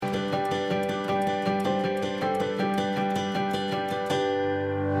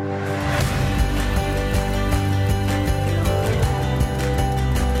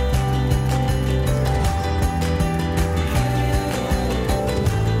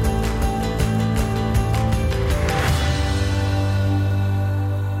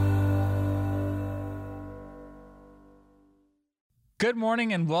Good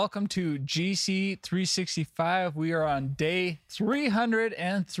morning and welcome to GC 365. We are on day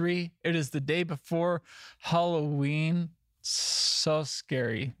 303. It is the day before Halloween. So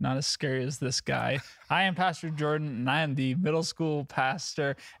scary. Not as scary as this guy. I am Pastor Jordan and I am the middle school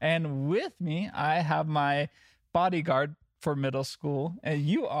pastor. And with me, I have my bodyguard for middle school. And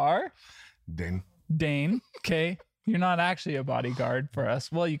you are? Dane. Okay. You're not actually a bodyguard for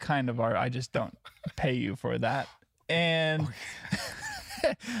us. Well, you kind of are. I just don't pay you for that. And,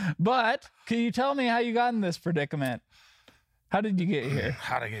 but can you tell me how you got in this predicament? How did you get here?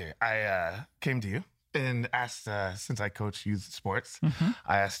 How'd I get here? I came to you and asked, since I coach youth sports,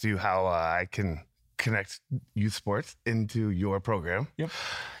 I asked you how I can connect youth sports into your program. Yep.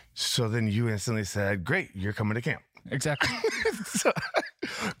 So then you instantly said, great, you're coming to camp. Exactly. So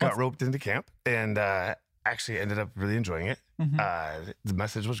got roped into camp and actually ended up really enjoying it. The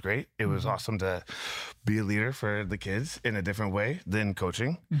message was great. It was awesome to be a leader for the kids in a different way than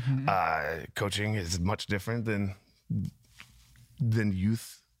coaching. Coaching is much different than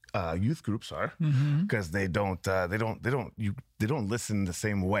youth groups are because they don't listen the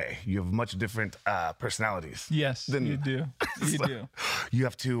same way. You have much different personalities. Yes, you do. You do. You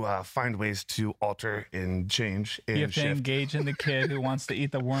have to find ways to alter and change and You have to shift. engage in the kid who wants to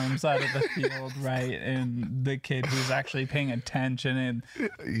eat the worms out of the field, right? And the kid who's actually paying attention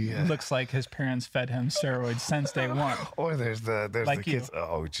and looks like his parents fed him steroids since day one. Or there's the Like kids. you.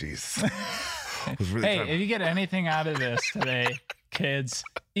 Oh, jeez. Really Hey, if you get anything out of this today, kids,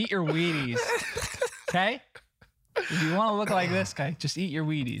 eat your Wheaties, okay? If you want to look like this guy, just eat your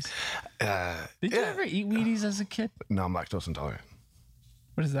Wheaties. Did you ever eat Wheaties as a kid? No, I'm lactose intolerant.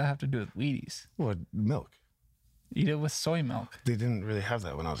 What does that have to do with Wheaties? Well, milk. Eat it with soy milk. They didn't really have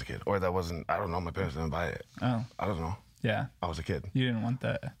that when I was a kid. Or that wasn't, I don't know, my parents didn't buy it. Oh, I don't know. yeah. I was a kid. You didn't want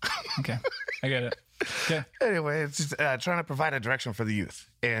that. Okay. I get it. Okay. Anyway, it's just trying to provide a direction for the youth.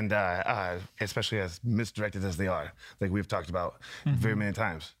 And especially as misdirected as they are, like we've talked about very many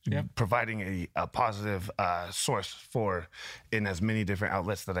times, providing a positive source for in as many different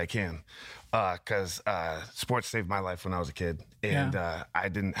outlets that I can. Because sports saved my life when I was a kid. And I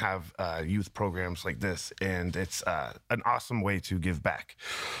didn't have youth programs like this. And it's an awesome way to give back.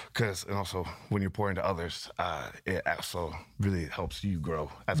 And also, when you're pouring to others, it also really helps you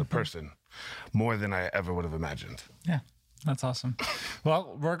grow as a person more than I ever would have imagined. Yeah. That's awesome.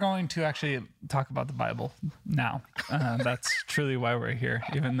 Well, we're going to actually talk about the Bible now. That's truly why we're here,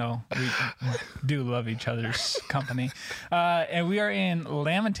 even though we do love each other's company. And we are in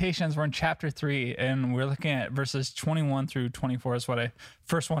Lamentations. We're in chapter 3, and we're looking at verses 21 through 24 is what I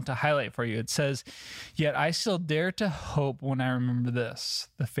first want to highlight for you. It says, "Yet I still dare to hope when I remember this.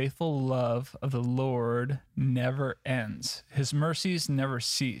 The faithful love of the Lord never ends. His mercies never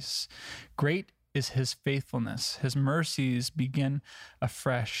cease. Great is his faithfulness. His mercies begin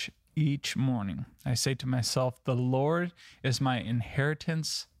afresh each morning. I say to myself, the Lord is my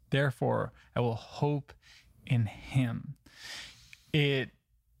inheritance. Therefore, I will hope in him." It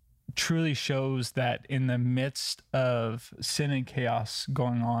truly shows that in the midst of sin and chaos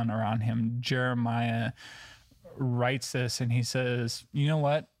going on around him, Jeremiah writes this and he says, you know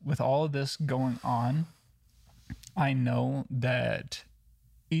what? With all of this going on, I know that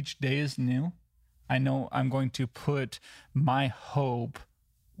each day is new. I know I'm going to put my hope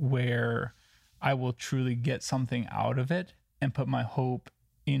where I will truly get something out of it and put my hope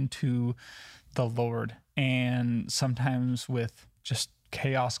into the Lord. And sometimes with just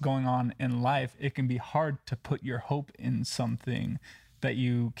chaos going on in life, it can be hard to put your hope in something that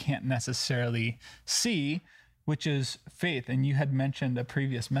you can't necessarily see, which is faith. And you had mentioned a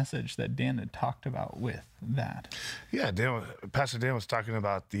previous message that Dan had talked about with that. Yeah, Pastor Dan was talking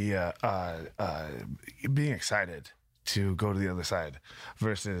about the being excited to go to the other side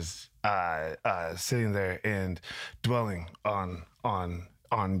versus sitting there and dwelling on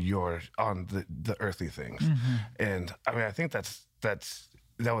the earthly things. And I mean, I think that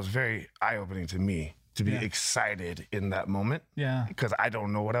was very eye-opening to me, to be excited in that moment. Yeah. Because I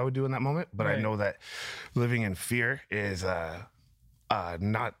don't know what I would do in that moment, but Right. I know that living in fear is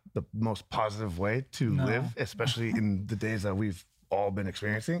not the most positive way to live, especially in the days that we've all been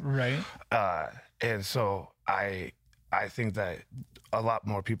experiencing. Right. And so I think that a lot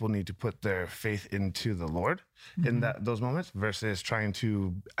more people need to put their faith into the Lord in those moments versus trying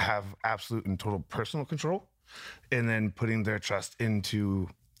to have absolute and total personal control and then putting their trust into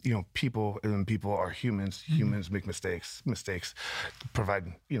people and people are humans. Humans make mistakes. Mistakes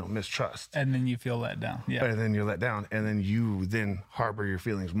provide, mistrust. And then you feel let down. Yeah. And then you're let down, and then you then harbor your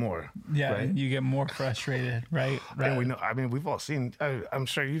feelings more. Yeah. Right? And you get more frustrated, right? And we know. I mean, we've all seen. I'm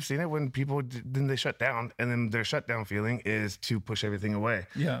sure you've seen it when people then they shut down, and then their shutdown feeling is to push everything away.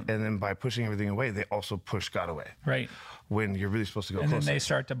 Yeah. And then by pushing everything away, they also push God away. Right. When you're really supposed to go And closer. then they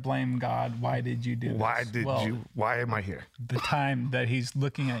start to blame God. Why did you do this? Why am I here? The time that he's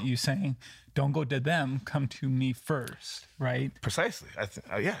looking at you saying, don't go to them, come to me first, right? Precisely.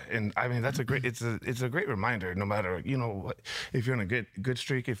 Yeah. And I mean, that's a great, it's a great reminder, no matter, if you're in a good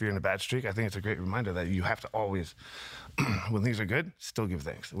streak, if you're in a bad streak, I think it's a great reminder that you have to always, when things are good, still give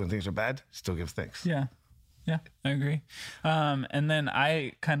thanks. When things are bad, still give thanks. Yeah. Yeah, I agree. And then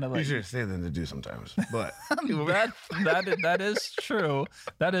I kind of like easier to say than to do sometimes, but that is true.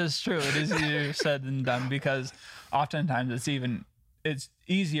 That is true. It is easier said than done because oftentimes it's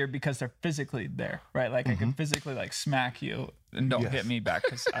easier because they're physically there, right? Like I can physically like smack you and don't hit me back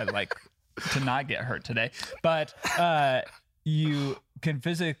because I like to not get hurt today. But you can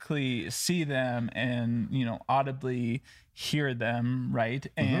physically see them and audibly hear them, right?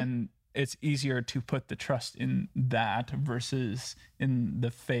 And it's easier to put the trust in that versus in the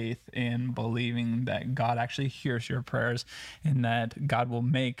faith and believing that God actually hears your prayers and that God will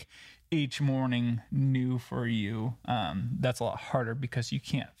make each morning new for you. That's a lot harder because you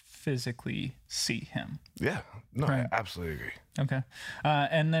can't physically see him. Yeah, no, Right. I absolutely agree. Okay.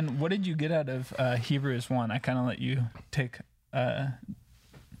 And then what did you get out of Hebrews 1? I kind of let you take a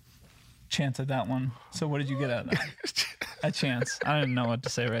chance at that one. So what did you get out of that? A chance. I didn't know what to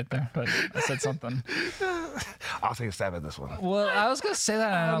say right there, but I said something. I'll take a stab at this one. Well, I was going to say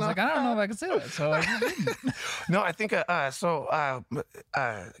that, and I was like, I don't know if I can say that. So I didn't. No, I think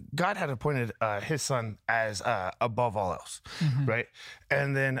God had appointed his son as above all else, right?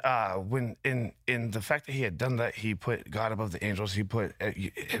 And then when in the fact that he had done that, he put God above the angels. He put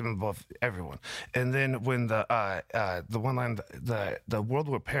him above everyone. And then when the one line, the world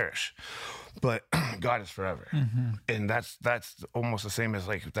will perish, but God is forever. And that's almost the same as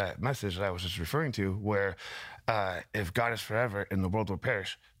like that message that I was just referring to, where if God is forever and the world will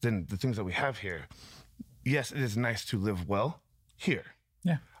perish, then the things that we have here, yes, it is nice to live well here.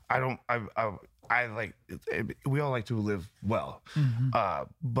 Yeah. I like, we all like to live well,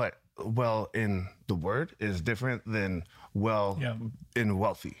 but well in the word is different than well in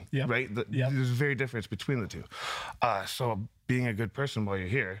wealthy, right? There's a very difference between the two. So being a good person while you're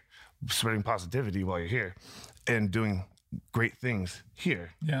here, spreading positivity while you're here, and doing great things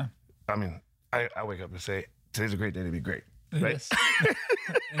here. Yeah. I mean, I wake up and say, today's a great day to be great. Right? Yes.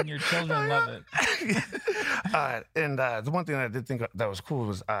 And your children love it. And the one thing that I did think that was cool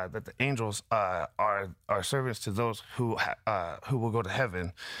was that the angels are servants to those who will go to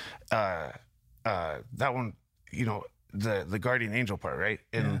heaven. That one, the guardian angel part, right?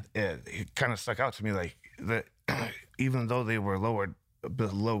 And it kind of stuck out to me, like that. Even though they were lowered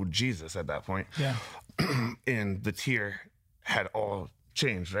below Jesus at that point, and the tier had all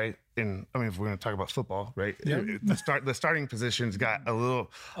changed, right? And I mean, if we're going to talk about football, right? The starting positions got a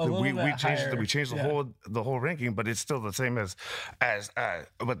little we changed the whole ranking, but it's still the same as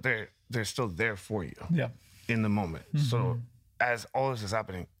but they're still there for you in the moment. So as all this is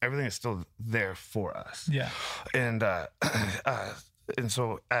happening, everything is still there for us. Yeah. And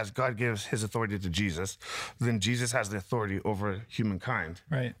so as God gives his authority to Jesus, then Jesus has the authority over humankind,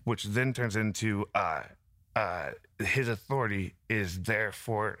 right? Which then turns into his authority is there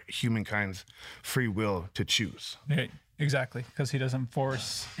for humankind's free will to choose. Right. Exactly. Because he doesn't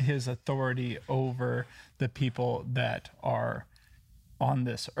force his authority over the people that are on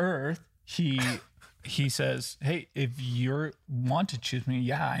this earth. He says, hey, if you want to choose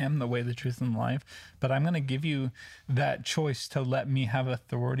me, I am the way, the truth, and the life, but I'm going to give you that choice to let me have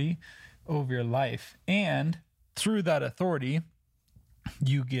authority over your life. And through that authority,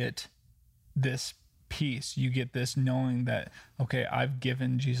 you get this peace. You get this knowing that, okay, I've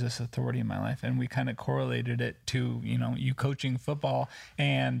given Jesus authority in my life. And we kind of correlated it to, you coaching football.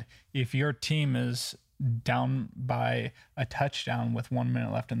 And if your team is down by a touchdown with 1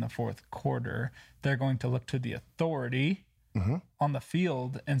 minute left in the fourth quarter, they're going to look to the authority on the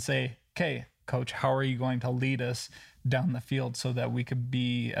field and say, okay, coach, how are you going to lead us down the field so that we could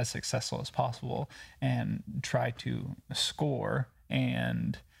be as successful as possible and try to score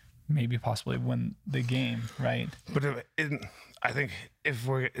and maybe possibly win the game, right? But I think if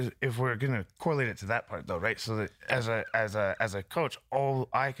we're gonna correlate it to that part though, right? So that as a coach, all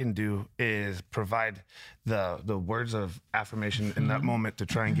I can do is provide the words of affirmation in that moment to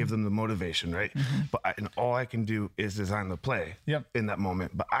try and give them the motivation, right? And all I can do is design the play in that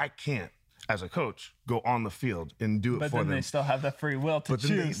moment. But I can't, as a coach, go on the field and do it for them. But then they still have the free will to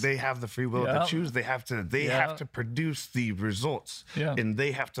choose. They have the free will to choose. They have to produce the results, and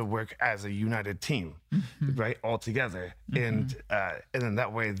they have to work as a united team, right, all together. And then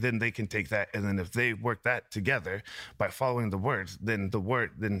that way, then they can take that, and then if they work that together by following the words, then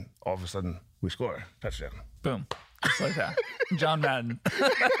all of a sudden we score touchdown. Boom, just like that. John Madden.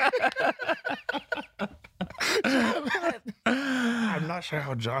 I'm not sure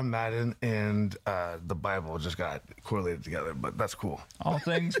how John Madden and the Bible just got correlated together, but that's cool. All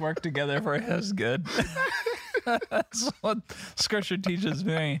things work together for his good. That's what Scripture teaches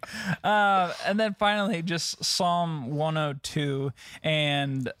me. And then finally, just Psalm 102.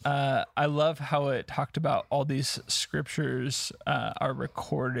 And I love how it talked about all these scriptures are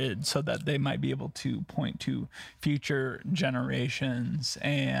recorded so that they might be able to point to future generations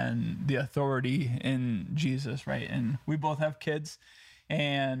and the authority in Jesus, right? And we both have kids.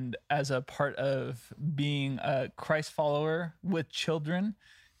 And as a part of being a Christ follower with children,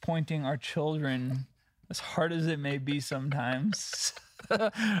 pointing our children, as hard as it may be sometimes,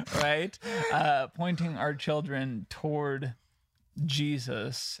 right? Pointing our children toward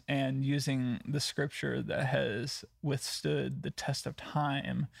Jesus and using the scripture that has withstood the test of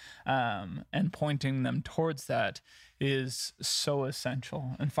time, and pointing them towards that is so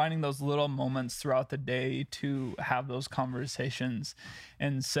essential. And finding those little moments throughout the day to have those conversations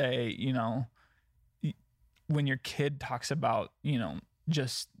and say, when your kid talks about,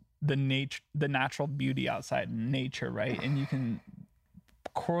 just the natural beauty outside in nature, right? And you can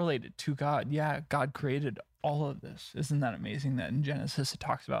correlate it to God. Yeah, God created all of this. Isn't that amazing that in Genesis it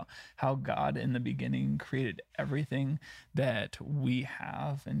talks about how God in the beginning created everything that we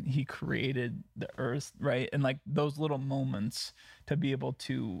have, and he created the earth, right? And like those little moments to be able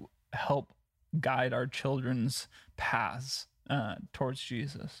to help guide our children's paths towards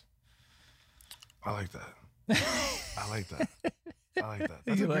Jesus. I like that. I like that.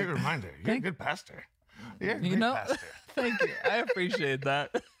 That's a great reminder. You're a good pastor. You're a great pastor. Thank you. I appreciate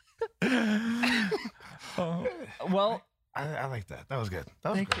that. Well, I like that. That was good.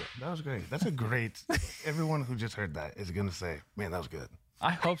 That was great. That's a great. Everyone who just heard that is gonna say, "Man, that was good."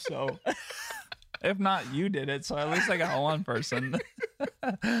 I hope so. If not, you did it, so at least I got one person.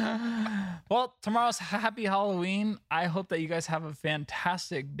 Well, tomorrow's Happy Halloween. I hope that you guys have a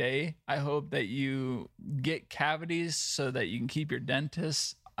fantastic day. I hope that you get cavities so that you can keep your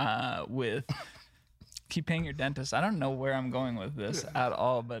dentist keep paying your dentist. I don't know where I'm going with this at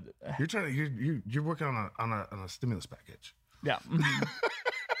all, but you're working on a stimulus package. Yeah.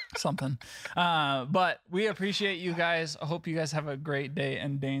 Something. But we appreciate you guys. I hope you guys have a great day.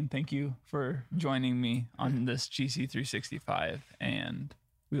 And Dane, thank you for joining me on this GC365. And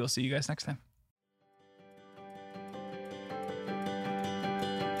we will see you guys next time.